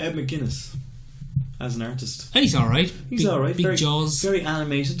feel about Ed McGuinness as an artist? He's alright. He's alright. Big jaws. Very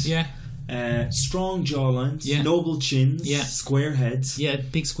animated. Yeah. Strong jawlines, Yeah. noble chins, Yeah. square heads. Yeah,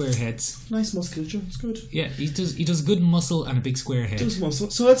 big square heads. Nice musculature, it's good. Yeah, he does good muscle and a big square head. Does muscle.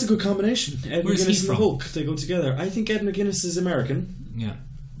 So that's a good combination. Ed Where's McGuinness he and the from? Hulk, they go together. I think Ed McGuinness is American, Yeah,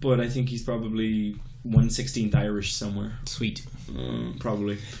 but I think he's probably 1/16th Irish somewhere. sweet.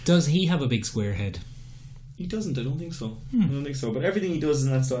 Probably. Does he have a big square head? He doesn't, I don't think so. I don't think so. But everything he does in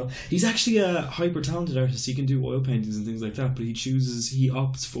that style. He's actually a hyper talented artist. He can do oil paintings and things like that, but he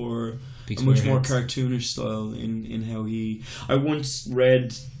opts for Big a much square more heads. cartoonish style in how he. I once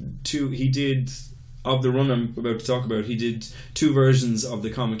read he did. Of the run I'm about to talk about, he did 2 versions of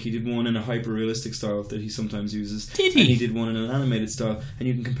the comic. He did one in a hyper-realistic style that he sometimes uses. Did he? And he did one in an animated style, and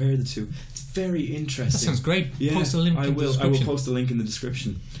you can compare the two. It's very interesting. That sounds great. Yeah, Post a link I in the will. I description. will post a link in the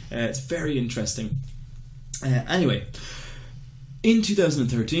description. It's very interesting. Anyway, in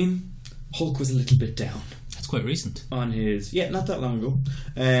 2013, Hulk was a little bit down That's quite recent. on his not that long ago.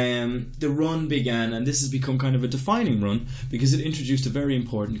 The run began, and this has become kind of a defining run because it introduced a very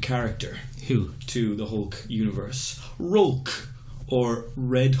important character Who? to the Hulk universe, Rulk, or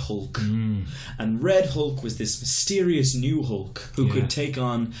Red Hulk. And Red Hulk was this mysterious new Hulk who Yeah. could take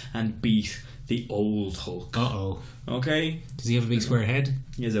on and beat the old Hulk. Uh-oh. Okay? Does he have a big square head?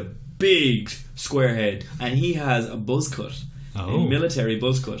 He has a big square head, and he has a buzz cut. Oh. A military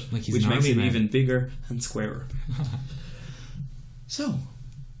buzz cut, Like he's which an makes army him man. even bigger and squarer. So,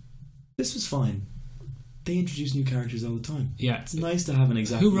 this was fine. They introduce new characters all the time. Yeah. It's nice to have an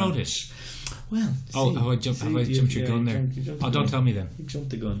exact Who wrote match. it? Well, Oh, see, have I jumped your gun there? you jumped the Oh, don't gun. tell me then. You jumped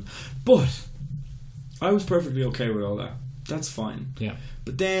the gun. But I was perfectly okay with all that. That's fine. Yeah.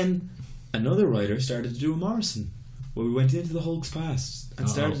 But then another writer started to do a Morrison, where we went into the Hulk's past and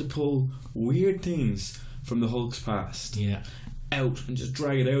started to pull weird things from the Hulk's past Yeah. out and just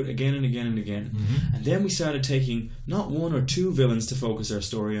drag it out again and again and again. And then we started taking not 1 or 2 villains to focus our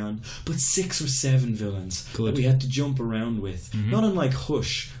story on, but 6 or 7 villains Good. that we had to jump around with. Not unlike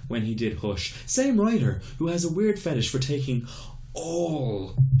Hush when he did Hush. Same writer who has a weird fetish for taking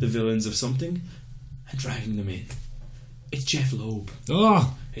all the villains of something and dragging them in. It's Jeff Loeb.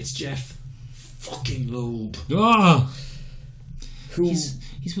 Oh! It's Jeff fucking Loeb. Oh! Who?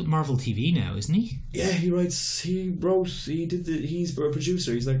 He's with Marvel TV now, isn't he? Yeah, he's a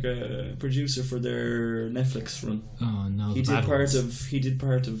producer. He's like a producer for their Netflix run. Oh no, He the did bad part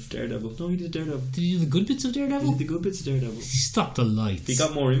ones. of Daredevil. No, he did Daredevil. Did he do the good bits of He Daredevil? did the good bits of Daredevil. Stop the lights. He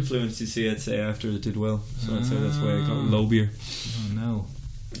got more influence, you see, I'd say, after it did well. So I'd say that's why I got Lobier. Oh no.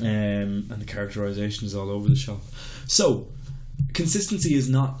 And the characterization is all over the shop. So, consistency is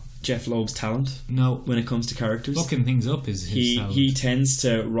not Jeff Loeb's talent No. when it comes to characters. Fucking things up is his talent. He tends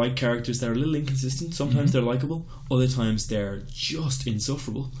to write characters that are a little inconsistent. Sometimes they're likable, other times they're just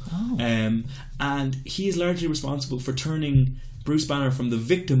insufferable. Oh. And he is largely responsible for turning Bruce Banner from the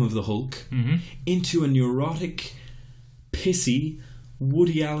victim of the Hulk into a neurotic, pissy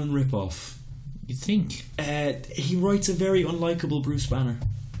Woody Allen ripoff. You think? He writes a very unlikable Bruce Banner.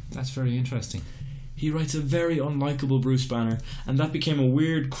 That's very interesting. He writes a very unlikable Bruce Banner, and that became a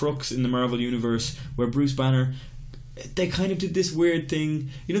weird crux in the Marvel Universe where Bruce Banner, they kind of did this weird thing,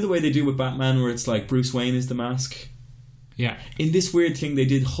 you know the way they do with Batman where it's like Bruce Wayne is the mask? Yeah. In this weird thing they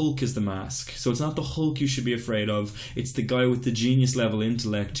did Hulk as the mask. So it's not the Hulk you should be afraid of, it's the guy with the genius level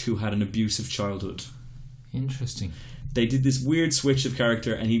intellect who had an abusive childhood. Interesting. They did this weird switch of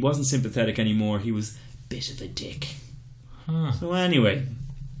character and he wasn't sympathetic anymore, he was a bit of a dick. Huh. So anyway...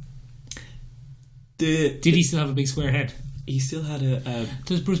 Did he still have a big square head? He still had a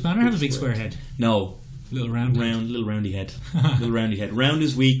Does Bruce Banner have a big square head? no, Little round head? little roundy head. Little roundy head. Round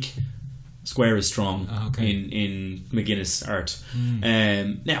is weak, square is strong. Okay. In McGuinness art.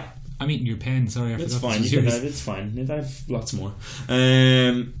 Now I'm eating your pen. Sorry, I that's forgot. fine. this You was can yours. have, it's fine. I have lots more.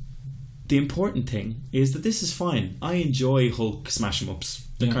 The important thing is that this is fine. I enjoy Hulk smash 'em ups.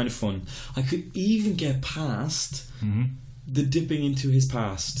 They're Yeah. kind of fun. I could even get past the dipping into his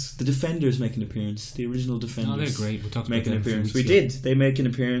past. The Defenders make an appearance. The original Defenders. Oh, they're great. We talked Make about an them a few appearance. weeks We ago. did. They make an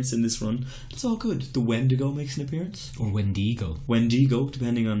appearance in this run. It's all good. The Wendigo makes an appearance. Or Wendigo. Wendigo,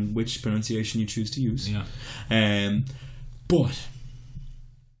 depending on which pronunciation you choose to use. Yeah. But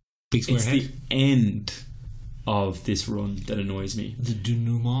Big square it's head. the end of this run that annoys me. The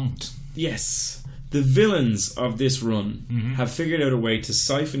denouement. Yes, the villains of this run have figured out a way to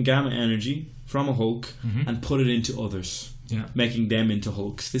siphon gamma energy from a Hulk and put it into others, making them into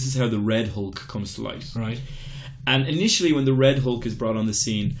Hulks. This is how the Red Hulk comes to light. Right. And initially when the Red Hulk is brought on the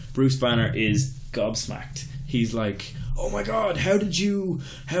scene, Bruce Banner is gobsmacked. He's like, oh my god, how did you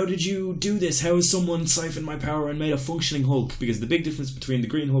do this? How has someone siphoned my power and made a functioning Hulk? Because the big difference between the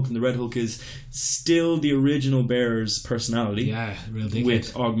Green Hulk and the Red Hulk is still the original bearer's personality. Yeah, real dickhead.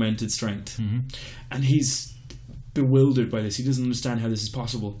 With augmented strength. Mm-hmm. And he's bewildered by this. He doesn't understand how this is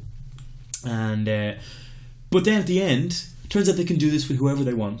possible. And but then at the end, it turns out they can do this with whoever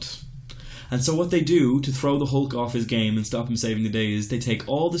they want. And so what they do to throw the Hulk off his game and stop him saving the day is they take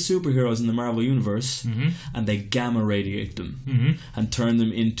all the superheroes in the Marvel Universe and they gamma radiate them and turn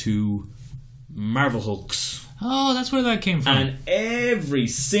them into Marvel Hulks. Oh, that's where that came from. And every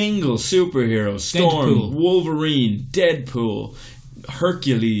single superhero, Storm, Deadpool. Wolverine, Deadpool,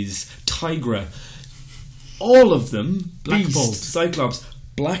 Hercules, Tigra, all of them, Black Beast, Bolt. Cyclops,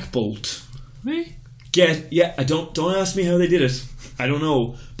 Black Bolt, Really? don't ask me how they did it. I don't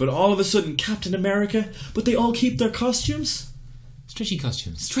know. But all of a sudden, Captain America, but they all keep their costumes. Stretchy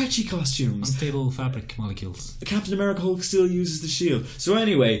costumes. Stretchy costumes. Unstable fabric molecules. Captain America Hulk still uses the shield. So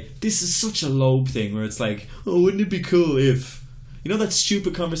anyway, this is such a Loeb thing where it's like, oh, wouldn't it be cool if... You know that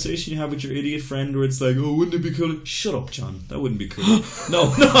stupid conversation you have with your idiot friend where it's like, oh, wouldn't it be cool if... Shut up, John. That wouldn't be cool.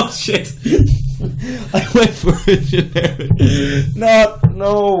 No, shit. I went for a generic. Not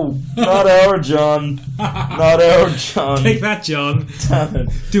our John. Not our John. Take that, John. Damn it.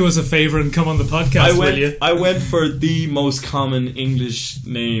 Do us a favour and come on the podcast, will you? I went for the most common English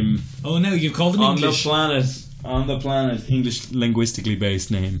name Oh, no, you've called him English. on the planet, English linguistically based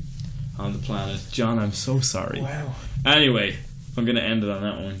name on the planet. John, I'm so sorry. Wow. Anyway, I'm going to end it on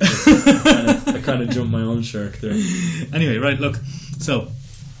that one. I kind of jumped my own shark there. Anyway, right, look. So,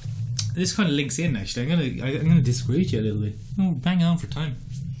 this kind of links in, actually. I'm gonna disagree with you a little bit. Oh, bang on for time.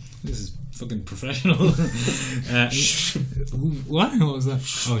 This is fucking professional. What was that?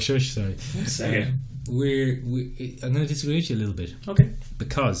 Oh, shush, sorry. Second. I'm going to disagree with you a little bit. Okay.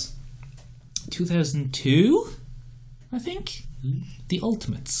 Because 2002, I think, The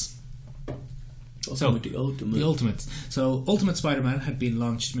Ultimates. The Ultimates. So, Ultimate Spider-Man had been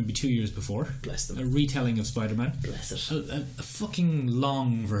launched maybe 2 years before. Bless them. A retelling of Spider-Man. Bless it. A fucking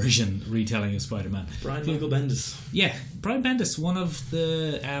long version retelling of Spider-Man. Brian Michael Bendis. Yeah, Brian Bendis, one of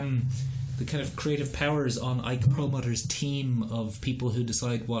the kind of creative powers on Ike Perlmutter's team of people who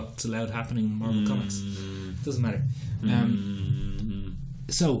decide what's allowed happening in Marvel Comics. Doesn't matter.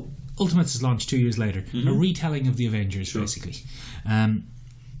 So, Ultimates is launched 2 years later. A retelling of the Avengers, basically.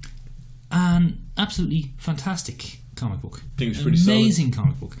 An absolutely fantastic comic book. I think it was pretty amazing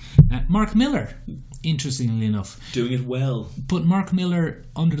comic book. Mark Millar, interestingly enough, doing it well. But Mark Millar,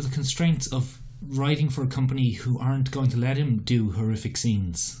 under the constraints of writing for a company who aren't going to let him do horrific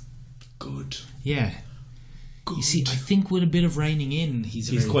scenes. Good. Yeah. Good. You see, I think with a bit of reining in,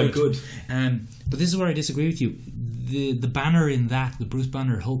 he's quite good. But this is where I disagree with you. The Banner in that, the Bruce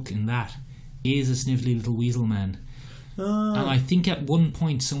Banner Hulk in that, is a snivelly little weasel man. And I think at one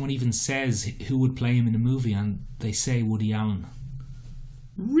point someone even says who would play him in a movie, and they say Woody Allen.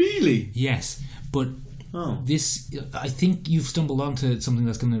 Really? Yes, but this, I think you've stumbled onto something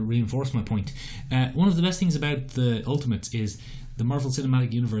that's going to reinforce my point. One of the best things about the Ultimates is the Marvel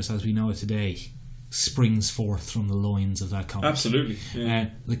Cinematic Universe as we know it today springs forth from the loins of that comic. Absolutely. Yeah.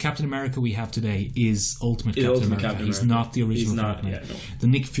 The Captain America we have today is Ultimate Captain America. He's not the original Captain America. No. The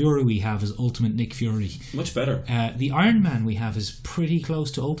Nick Fury we have is Ultimate Nick Fury. Much better. The Iron Man we have is pretty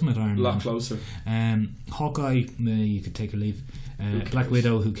close to Ultimate Iron Man. A lot closer. Hawkeye, you could take or leave. Black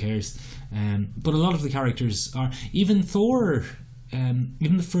Widow, who cares? But a lot of the characters are... Even Thor,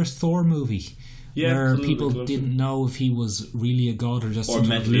 even the first Thor movie... where people didn't know if he was really a god or just some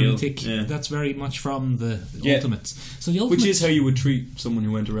sort of lunatic. Yeah. That's very much from the Ultimates. So the Ultimates, which is how you would treat someone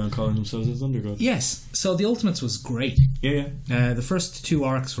who went around calling themselves as undergod. Yes. So the Ultimates was great. Yeah. The first two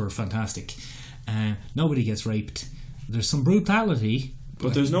arcs were fantastic. Nobody gets raped. There's some brutality,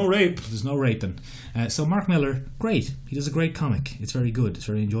 but there's no rape. There's no raping. So Mark Millar, great. He does a great comic. It's very good. It's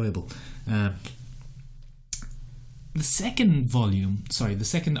very enjoyable. The second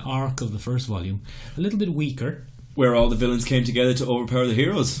arc of the first volume, a little bit weaker. Where all the villains came together to overpower the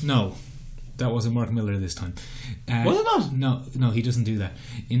heroes? No, that wasn't Mark Millar this time. Was it not? No, he doesn't do that.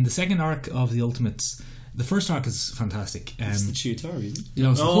 In the second arc of the Ultimates, the first arc is fantastic. It's the Chitauri, isn't it?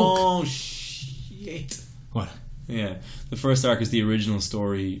 It's the Hulk. Oh, shit. What? Yeah, the first arc is the original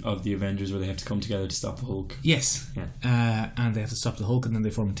story of the Avengers where they have to come together to stop the Hulk. Yes. Yeah. And they have to stop the Hulk and then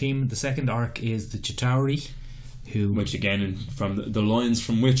they form a team. The second arc is the Chitauri. Which again, from the lines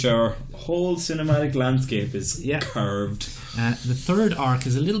from which our whole cinematic landscape is curved. The third arc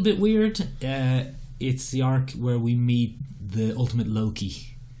is a little bit weird. It's the arc where we meet the ultimate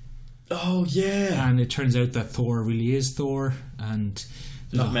Loki. Oh yeah. And it turns out that Thor really is Thor, and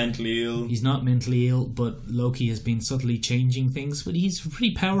Not mentally ill. He's not mentally ill, but Loki has been subtly changing things. But he's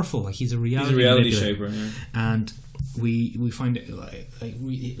pretty powerful. Like he's a reality shaper, yeah. And we find it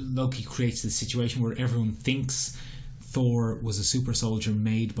Loki creates this situation where everyone thinks Thor was a super soldier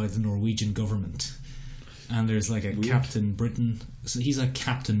made by the Norwegian government. And there's like a Captain Britain, so he's like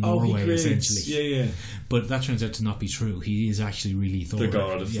Captain Norway essentially. Yeah. But that turns out to not be true. He is actually really Thor, the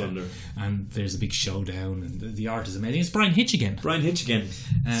god of thunder. And there's a big showdown, and the art is amazing. It's Brian Hitch again.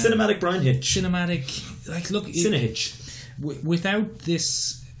 Cinematic Brian Hitch. Cinematic, like look, Cinehitch.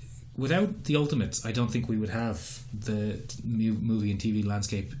 Without the Ultimates, I don't think we would have the movie and TV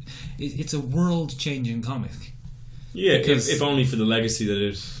landscape. It's a world-changing comic. Yeah, if only for the legacy that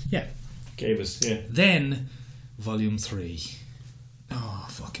it. Yeah. Gave us, yeah. Then, Volume 3. Oh,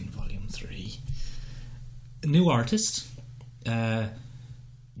 fucking Volume 3. New artist,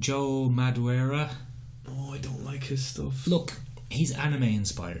 Joe Madureira. Oh, I don't like his stuff. Look, he's anime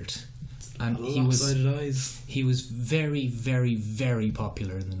inspired, and he was very, very, very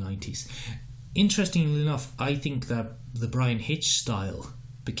popular in the 90s. Interestingly enough, I think that the Brian Hitch style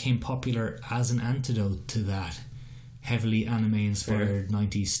became popular as an antidote to that heavily anime-inspired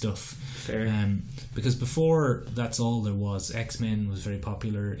 90s stuff. Fair. Because before, that's all there was. X-Men was very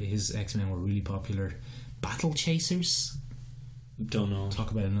popular. His X-Men were really popular. Battle Chasers? Don't know. Talk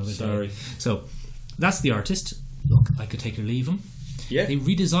about it another day. Sorry. So, that's the artist. Look, I could take or leave him. Yeah. They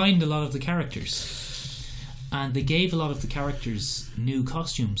redesigned a lot of the characters. And they gave a lot of the characters new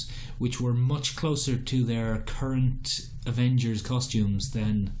costumes, which were much closer to their current Avengers costumes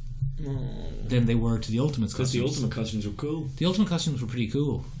than they were to the Ultimates costumes. Because the Ultimate costumes were cool. The Ultimate costumes were pretty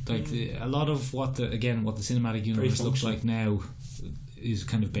cool. Like a lot of what the cinematic universe looks like now is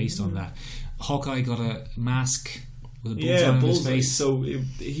kind of based on that. Hawkeye got a mask with a bullseye on his face. So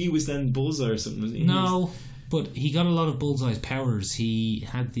he was then Bullseye or something, wasn't he? No, but he got a lot of Bullseye's powers. He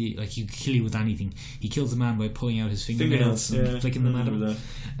had he could kill you with anything. He kills a man by pulling out his fingernails and flicking them at him.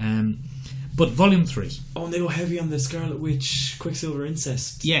 But Volume 3. Oh, and they go heavy on the Scarlet Witch Quicksilver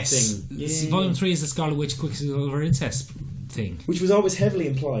incest thing. Yeah. Volume 3 is the Scarlet Witch Quicksilver incest thing. Which was always heavily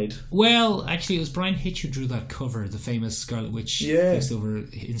implied. Well, actually, it was Brian Hitch who drew that cover, the famous Scarlet Witch Quicksilver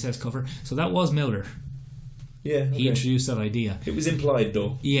incest cover. So that was Miller. Yeah, okay. He introduced that idea. It was implied,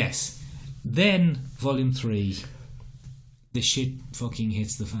 though. Yes. Then, Volume 3, the shit fucking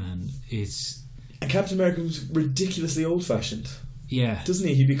hits the fan. And Captain America was ridiculously old-fashioned. Yeah. Doesn't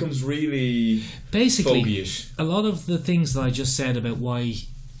he? He becomes really basically fogyish. A lot of the things that I just said about why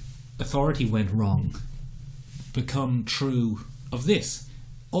Authority went wrong become true of this.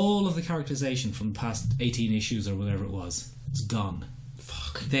 All of the characterization from the past 18 issues or whatever it was is gone.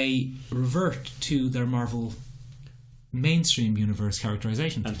 Fuck. They revert to their Marvel mainstream universe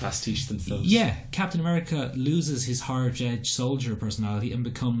characterization and pastiche themselves. Yeah, Captain America loses his hard-edged soldier personality and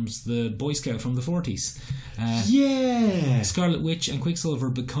becomes the Boy Scout from the 40s. Scarlet Witch and Quicksilver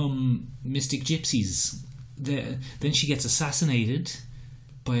become mystic gypsies. Then she gets assassinated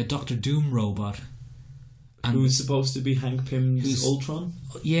by a Doctor Doom robot. Who's supposed to be Hank Pym's Ultron?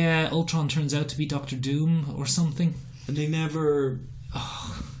 Yeah, Ultron turns out to be Doctor Doom or something. And they never...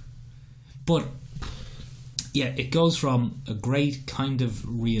 But... yeah, it goes from a great kind of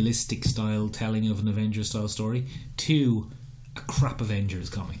realistic style telling of an Avengers style story to a crap Avengers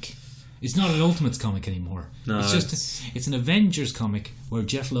comic. It's not an Ultimates comic anymore. No, it's an Avengers comic where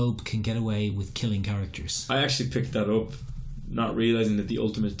Jeff Loeb can get away with killing characters. I actually picked that up, not realising that the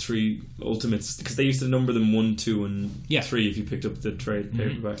Ultimates, because they used to number them 1, 2 and 3 if you picked up the trade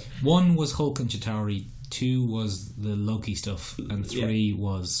paperback. 1 was Hulk and Chitauri, 2 was the Loki stuff, and 3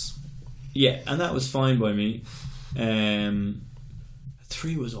 was... yeah, and that was fine by me.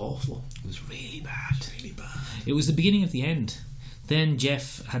 3 was awful. It was really bad. It was the beginning of the end. Then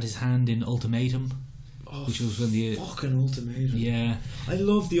Jeff had his hand in Ultimatum, which was when the fucking Ultimatum. Yeah, I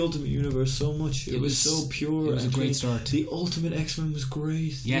loved the Ultimate Universe so much. It was so pure. It was a great start. The Ultimate X-Men was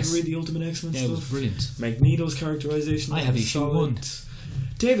great. Yes, you read the Ultimate X-Men stuff. It was brilliant. Magneto's characterization. I have issue 1.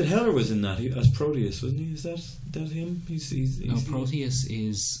 David Heller was in that as Proteus, wasn't he? Is that him? He's Proteus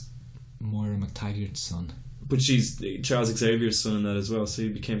is Moira McTaggart's son. But she's Charles Xavier's son in that as well, so he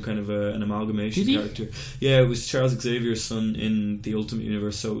became kind of an amalgamation character. Did he? Yeah, it was Charles Xavier's son in the Ultimate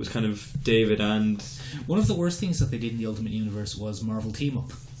Universe, so it was kind of David and... one of the worst things that they did in the Ultimate Universe was Marvel Team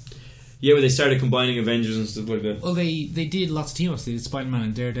Up. Yeah, where they started combining Avengers and stuff like that. Well, they did lots of team ups. They did Spider-Man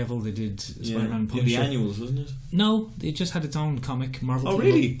and Daredevil. They did Spider-Man and Punisher. Yeah, the annuals, wasn't it? No, it just had its own comic. Marvel. Oh,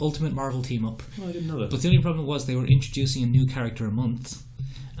 really? Ultimate Marvel Team Up. Oh, I didn't know that. But the only problem was they were introducing a new character a month,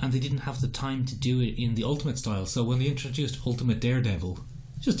 and they didn't have the time to do it in the Ultimate style. So when they introduced Ultimate Daredevil,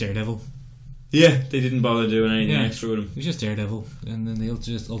 just Daredevil. Yeah, they didn't bother doing anything Yeah. extra with him. It was just Daredevil, and then the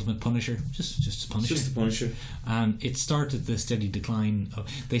Ultimate Punisher, just Punisher. Just the Punisher. And it started the steady decline.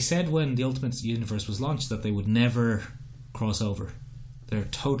 They said when the Ultimate Universe was launched that they would never cross over. They're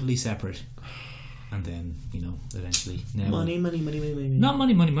totally separate. And then, eventually... Now, Money. not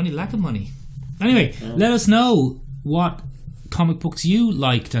money, lack of money. Anyway, let us know what comic books you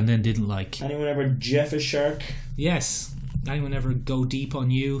liked and then didn't like. Anyone ever Jeff a shark? Yes. Anyone ever go deep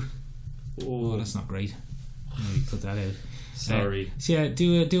on you? Oh, That's not great. Maybe cut that out. sorry. So yeah,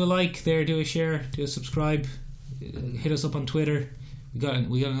 do a like there, do a share, do a subscribe. Hit us up on Twitter. We got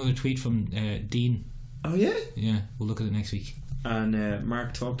another tweet from Dean. Oh yeah. Yeah, we'll look at it next week. And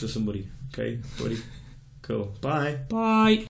Mark, talk to somebody. Okay, buddy. Cool. Bye. Bye.